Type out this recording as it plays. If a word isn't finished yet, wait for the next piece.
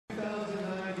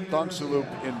Thongsalup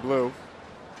in blue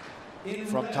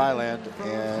from Thailand,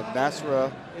 and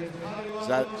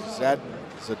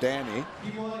Nassrazadany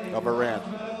of Iran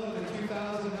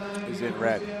is in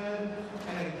red.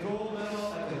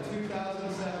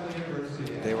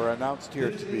 They were announced here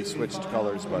to be switched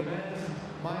colors, but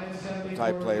the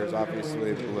Thai players obviously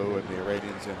in blue and the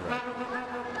Iranians in red.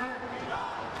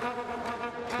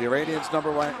 The Iranians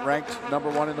ranked number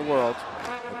 1 in the world.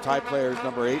 The Thai players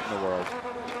number 8 in the world.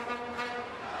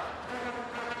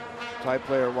 Thai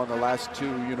player won the last 2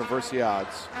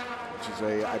 Universiades, which is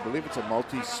I believe it's a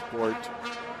multi-sport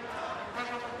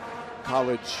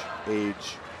college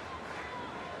age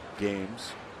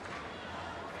games,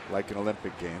 like an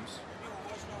Olympic Games.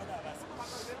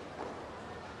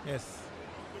 Yes,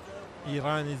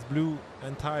 Iran is blue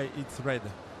and Thai it's red.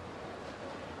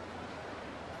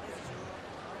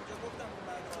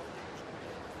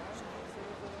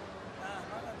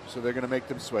 So they're going to make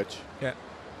them switch. Yeah.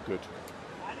 Good.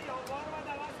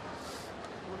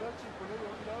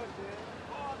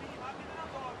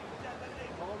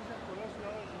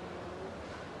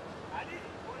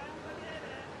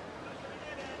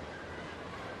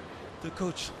 The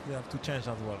coach, they have to change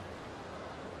as well.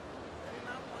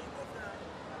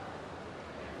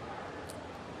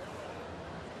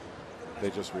 They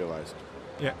just realized.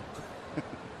 Yeah.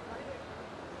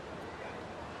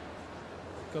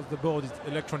 Because the board is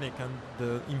electronic and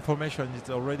the information is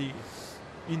already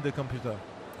in the computer.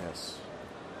 Yes.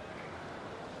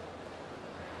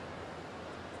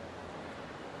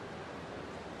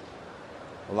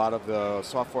 A lot of the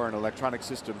software and electronic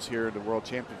systems here in the World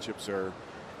Championships are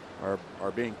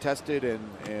being tested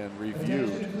and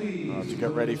reviewed to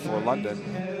get ready for London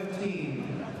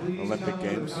Olympic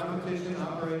Games.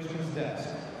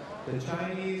 The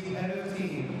Chinese head of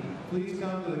team, please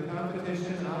come to the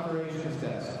competition operations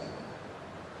desk.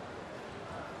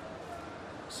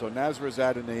 So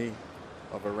Nassrazadany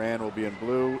of Iran will be in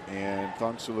blue and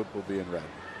Thongsalup will be in red.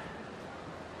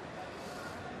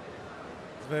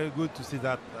 It's very good to see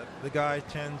that the guy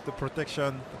changed the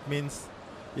protection. It means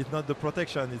it's not the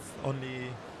protection, it's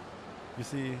only, you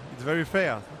see, it's very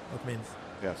fair, that means.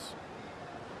 Yes.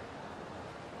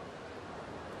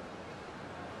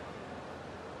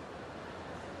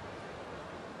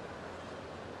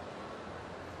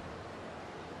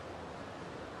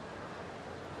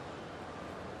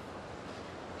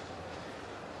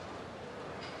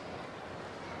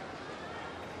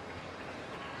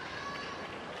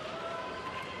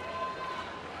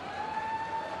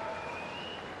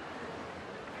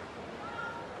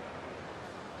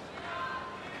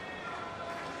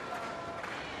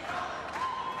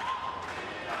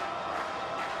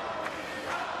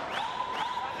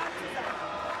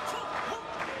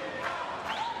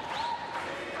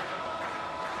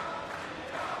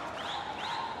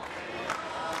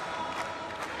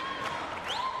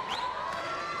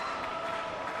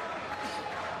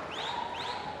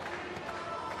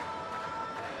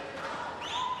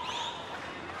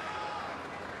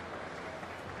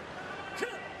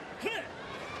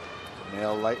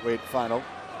 Male lightweight final.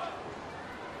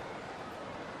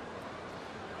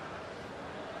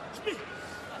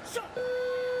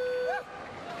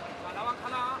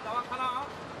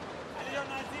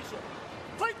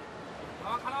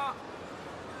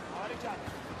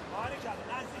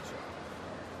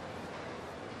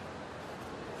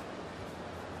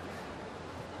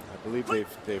 I believe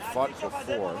they've fought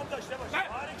before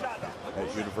at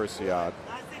Universiade.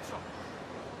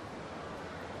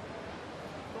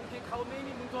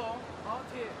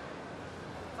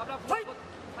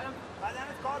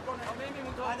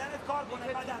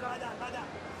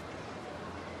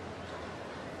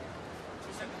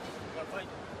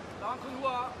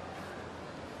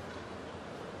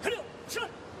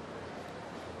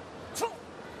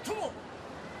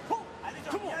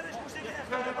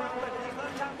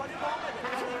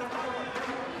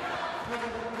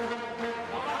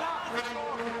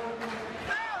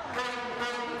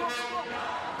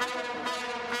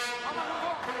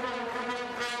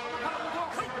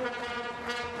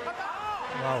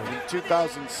 Wow. In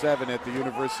 2007 at the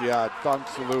Universiade,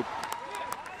 Thongsalup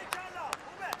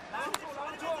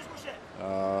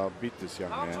beat this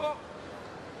young man.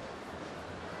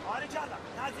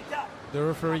 The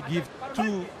referee gives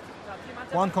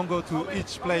one Congo to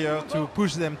each player to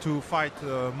push them to fight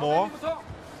more.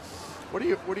 What do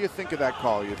you think of that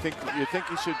call? You think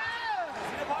he should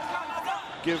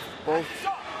give both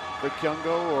the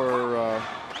Congo or?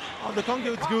 Oh, the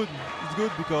Congo is good. It's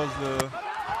good because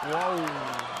wow.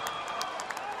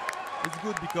 It's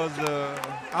good because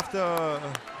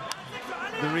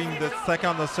during the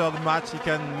second or third match he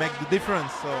can make the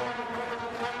difference. So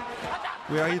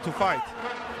We are here to fight.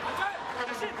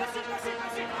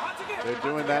 They're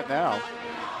doing that now.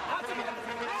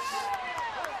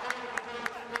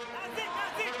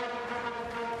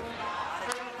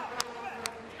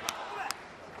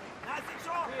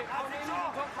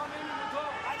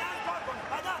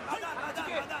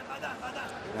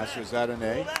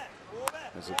 Nassrazadany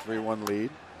has a 3-1 lead.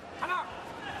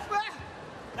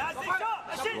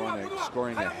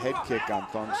 Scoring a head kick on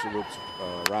Thongsalup's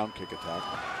round kick attack.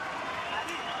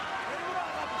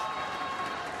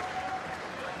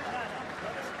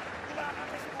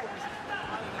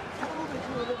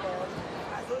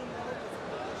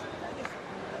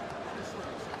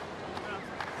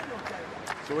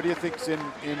 So what do you think's in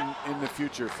the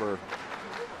future for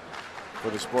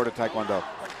the sport of Taekwondo?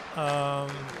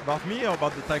 About me or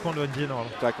about the Taekwondo in general?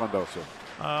 Taekwondo, sir.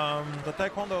 The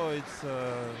Taekwondo is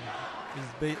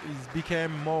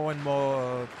became more and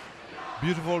more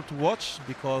beautiful to watch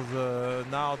because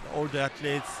now all the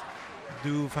athletes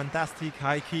do fantastic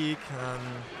high kick and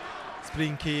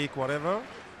spring kick, whatever.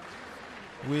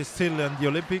 We're still in the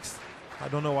Olympics. I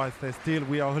don't know why I say still.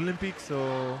 We are Olympics,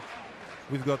 so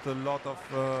we've got a lot of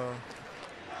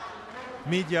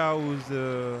media who's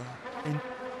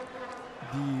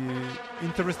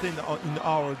interested in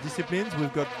our disciplines.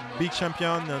 We've got big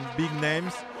champions and big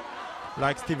names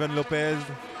like Steven Lopez,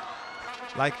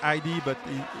 like ID, but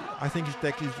I think his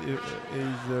tech is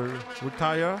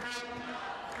retired.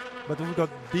 But we've got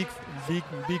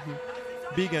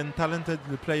big and talented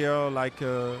player like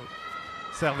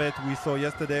Servette we saw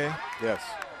yesterday. Yes.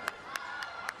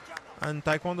 And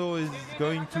Taekwondo is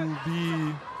going to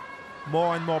be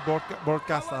more and more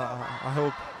broadcast, I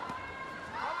hope.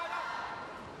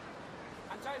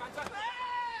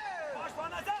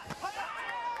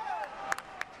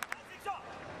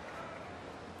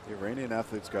 The Iranian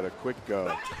athlete's got a quick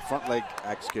front leg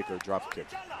axe kick or drop kick.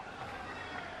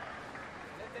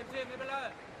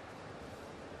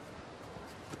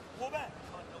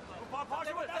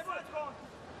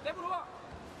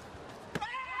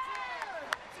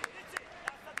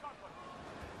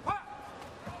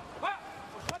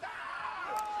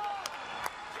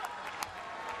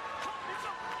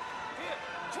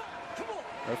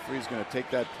 Referee's going to take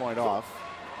that point off,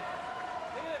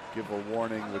 give a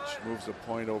warning which moves the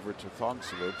point over to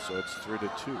Thongsalup, so it's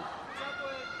 3-2.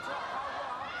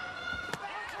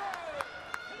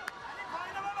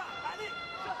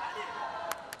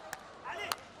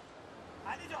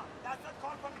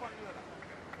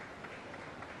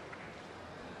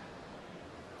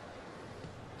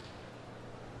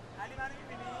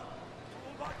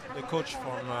 The coach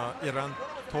from Iran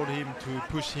told him to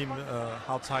push him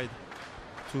outside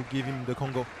to give him the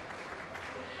Congo.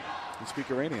 You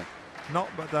speak Iranian? No,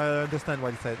 but I understand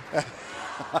what he said. That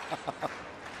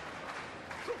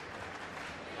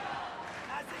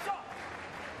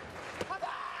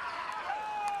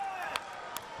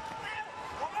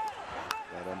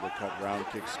undercut round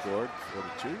kick scored,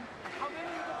 4-2.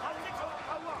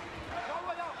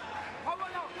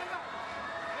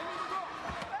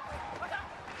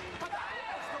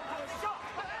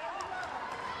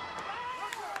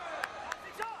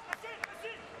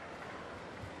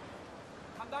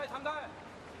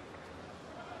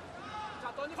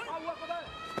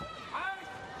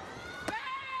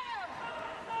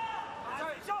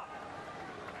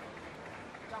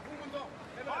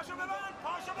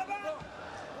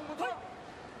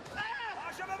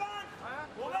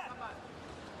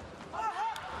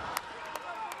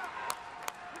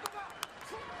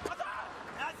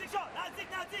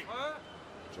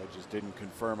 Judges didn't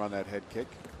confirm on that head kick.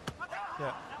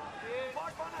 Yeah.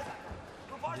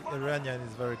 The Iranian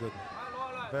is very good.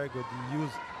 Very good. He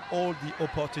used all the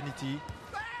opportunity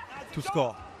to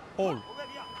score. All.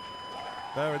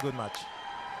 Very good match.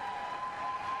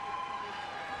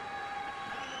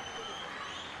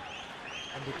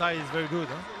 And the tie is very good,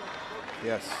 huh?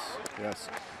 Yes, yes.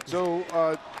 So,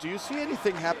 do you see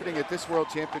anything happening at this World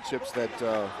Championships that,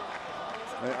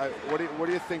 what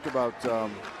do you think about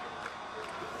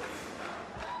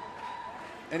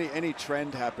any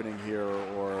trend happening here,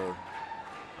 or?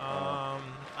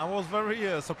 I was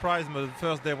very surprised the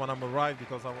first day when I arrived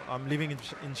because I'm living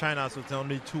in China, so it's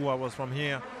only 2 hours from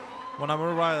here. When I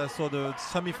arrived, I saw the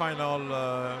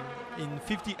semi-final in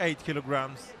 58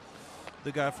 kilograms.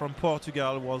 The guy from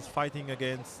Portugal was fighting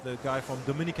against the guy from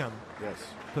Dominican. Yes.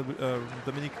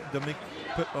 Dominican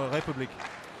Republic,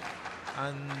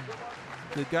 and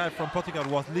the guy from Portugal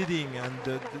was leading, and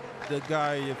the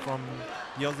guy from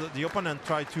the opponent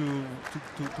tried to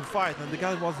fight, and the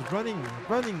guy was running,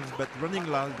 but running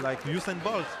like Usain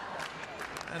Bolt.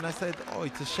 And I said, oh,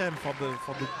 it's a shame for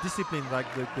the discipline, like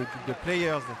the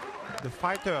players. the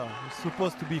fighter is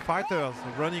supposed to be fighters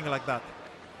running like that.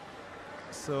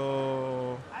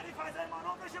 So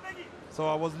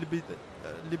I was a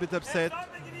little bit upset,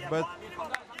 but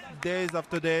days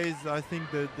after days, I think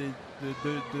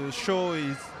the show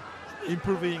is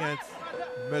improving and it's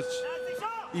much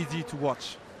easy to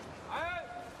watch.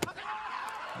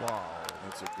 Wow,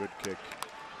 that's a good kick.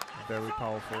 Very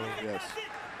powerful. Yes.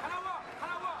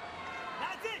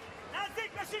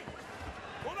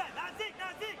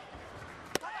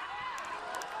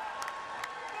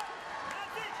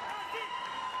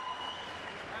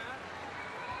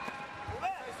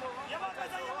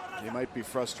 He might be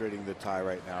frustrating the Thai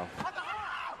right now.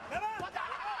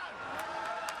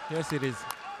 Yes, it is.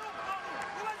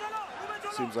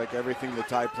 Seems like everything the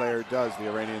Thai player does, the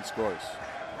Iranian scores.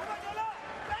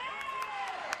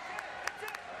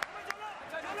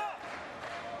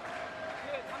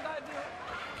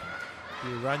 The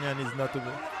Iranian is not a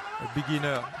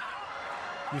beginner.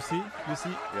 You see?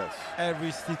 Yes.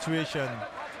 Every situation,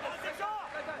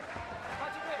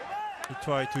 he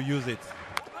try to use it.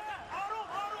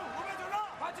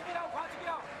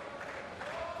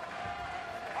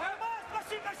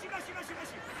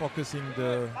 Focusing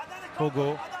the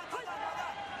pogo.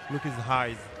 Look his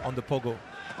eyes on the pogo.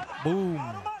 Boom.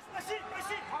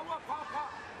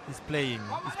 He's playing.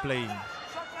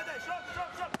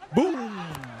 Boom.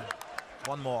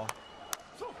 One more.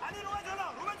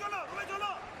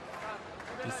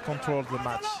 He's controlled the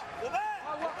match.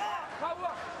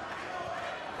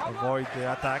 Avoid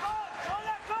the attack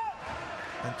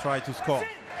and try to score.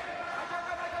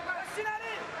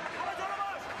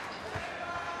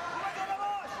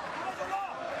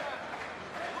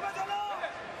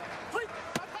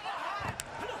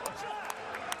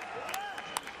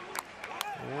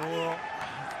 Oh,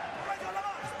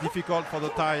 it's difficult for the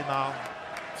Thai now.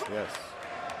 Yes.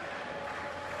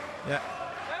 Yeah.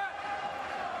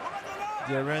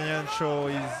 The Iranian show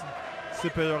his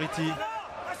superiority.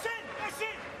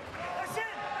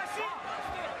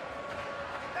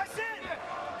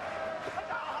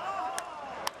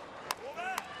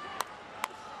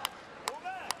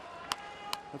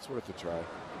 That's worth a try.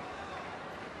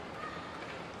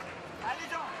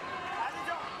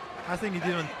 I think he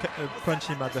didn't punch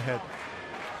him at the head.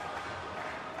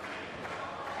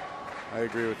 I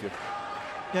agree with you.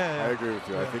 Yeah. I agree with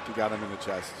you. I think he got him in the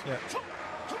chest. Yeah.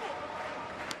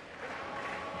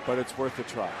 But it's worth a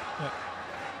try. Yeah.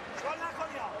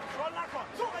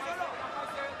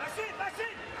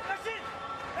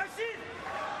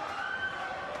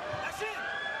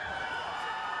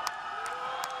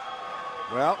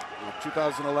 Well, the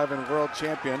 2011 world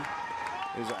champion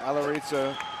is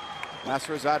Alireza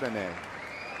Nassrazadany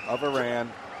of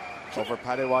Iran over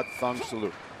Patiwat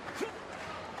Thongsalup.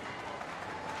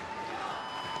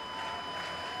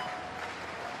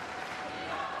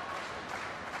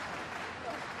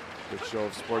 Good show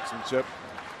of sportsmanship.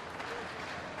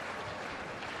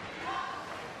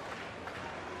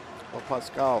 Well,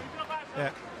 Pascal,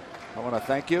 Yeah. I want to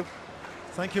thank you.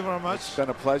 Thank you very much. It's been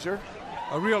a pleasure.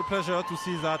 A real pleasure to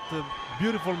see that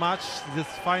beautiful match, this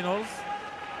finals,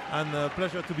 and a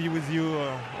pleasure to be with you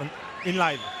in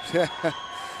live.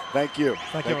 Thank you.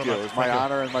 Thank you very much. It was my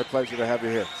honor and my pleasure to have you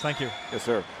here. Thank you. Yes,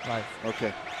 sir. Bye.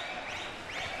 Okay.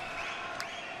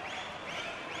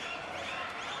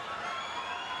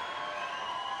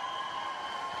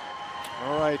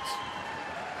 All right.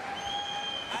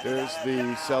 There's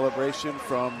the celebration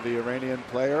from the Iranian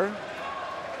player,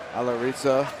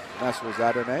 Alireza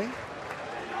Nassrazadany,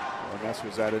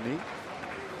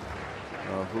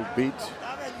 who beat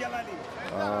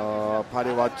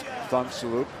Patiwat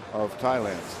Thongsalup of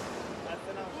Thailand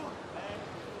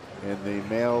in the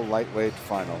male lightweight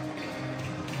final.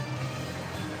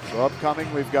 So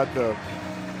upcoming, we've got the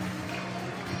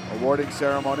awarding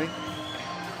ceremony.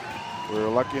 We were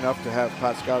lucky enough to have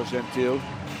Pascal Gentil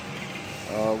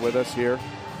with us here.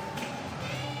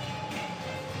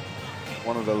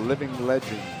 One of the living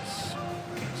legends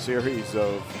series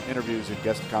of interviews and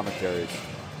guest commentaries.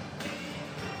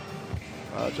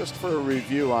 Just for a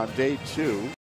review on day 2.